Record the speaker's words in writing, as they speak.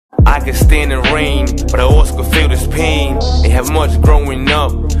can stand the rain, but I also could feel this pain. Ain't have much growing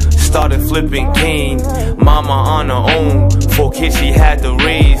up, started flipping cane. Mama on her own, 4 kids she had to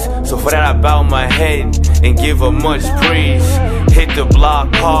raise. So for that I bow my head and give her much praise. Hit the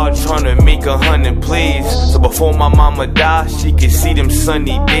block hard, tryna make 100 plays. So before my mama die, she could see them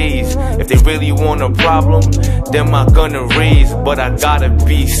sunny days. If they really want a problem, then I gonna raise. But I gotta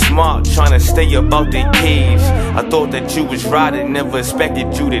be smart, tryna stay about the cage. I thought that you was right, I never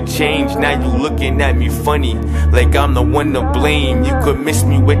expected you to change. Now you looking at me funny, like I'm the one to blame. You could miss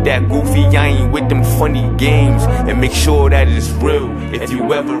me with that goofy, I ain't with them funny games. And make sure that it's real if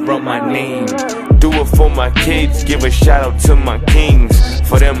you ever run my name. Do it for my kids, give a shout out to my kings.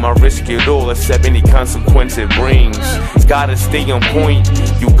 For them I risk it all, except any consequence it brings. Gotta stay on point,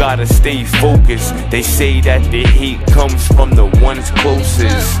 you gotta stay focused. They say that the hate comes from the ones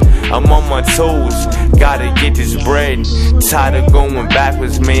closest. I'm on my toes, gotta get this bread. Tired of going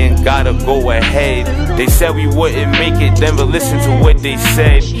backwards, man, gotta go ahead. They said we wouldn't make it, never listen to what they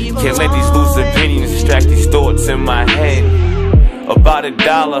said. Can't let these loose opinions distract these thoughts in my head. About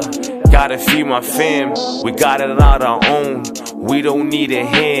 $1, gotta feed my fam. We got it on our own, we don't need a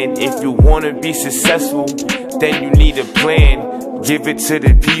hand. If you wanna be successful, then you need a plan. Give it to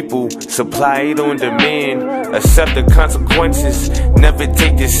the people, supply it on demand. Accept the consequences, never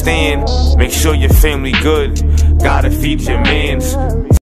take the stand. Make sure your family good, gotta feed your mans.